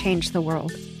that will change the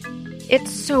world.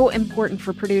 It's so important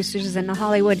for producers in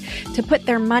Hollywood to put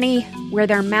their money where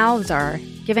their mouths are,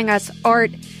 giving us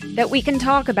art that we can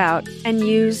talk about and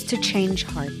use to change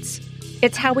hearts.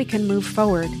 It's how we can move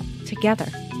forward together.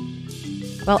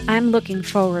 Well, I'm looking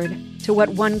forward to what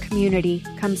One Community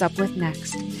comes up with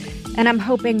next. And I'm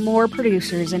hoping more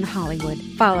producers in Hollywood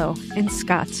follow in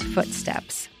Scott's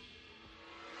footsteps.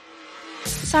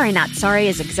 Sorry Not Sorry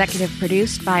is executive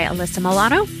produced by Alyssa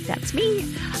Milano. That's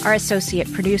me. Our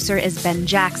associate producer is Ben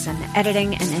Jackson.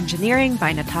 Editing and engineering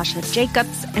by Natasha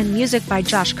Jacobs. And music by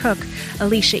Josh Cook,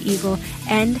 Alicia Eagle,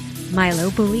 and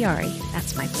Milo Bugliari.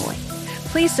 That's my boy.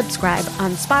 Please subscribe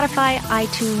on Spotify,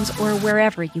 iTunes, or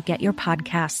wherever you get your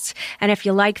podcasts. And if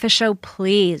you like the show,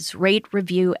 please rate,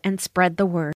 review, and spread the word.